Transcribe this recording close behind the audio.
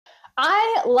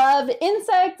I love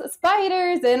insects,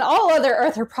 spiders, and all other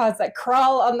arthropods that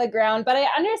crawl on the ground, but I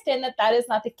understand that that is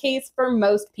not the case for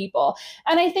most people.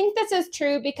 And I think this is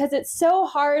true because it's so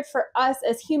hard for us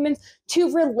as humans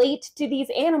to relate to these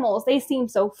animals. They seem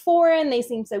so foreign, they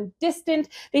seem so distant,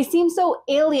 they seem so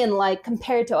alien-like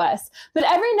compared to us.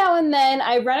 But every now and then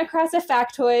I run across a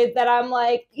factoid that I'm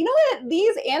like, you know what?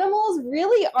 These animals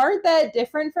really aren't that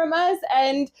different from us.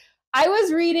 And I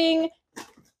was reading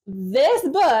this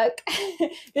book.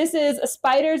 This is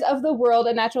Spiders of the World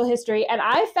in Natural History, and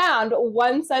I found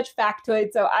one such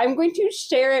factoid, so I'm going to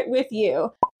share it with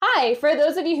you. Hi, for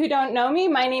those of you who don't know me,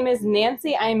 my name is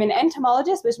Nancy. I'm an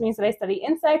entomologist, which means that I study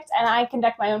insects, and I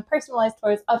conduct my own personalized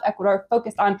tours of Ecuador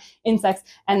focused on insects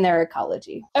and their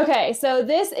ecology. Okay, so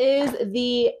this is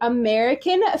the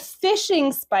American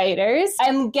fishing spiders,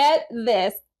 and get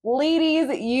this.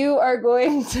 Ladies, you are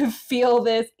going to feel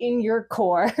this in your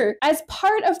core. As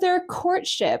part of their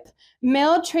courtship,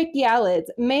 male trachealids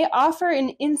may offer an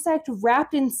insect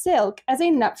wrapped in silk as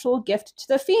a nuptial gift to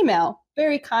the female.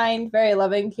 Very kind, very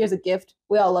loving. Here's a gift.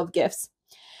 We all love gifts.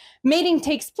 Mating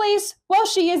takes place while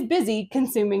she is busy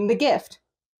consuming the gift.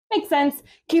 Makes sense.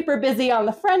 Keep her busy on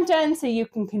the front end so you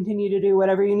can continue to do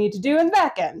whatever you need to do in the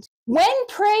back end. When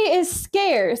prey is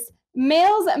scarce,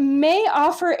 males may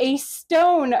offer a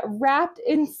stone wrapped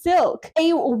in silk,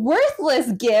 a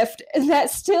worthless gift that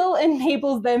still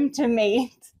enables them to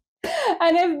mate.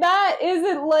 And if that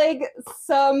isn't like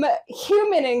some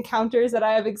human encounters that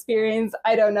I have experienced,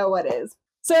 I don't know what is.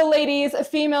 So ladies,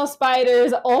 female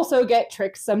spiders also get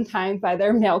tricked sometimes by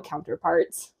their male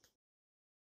counterparts.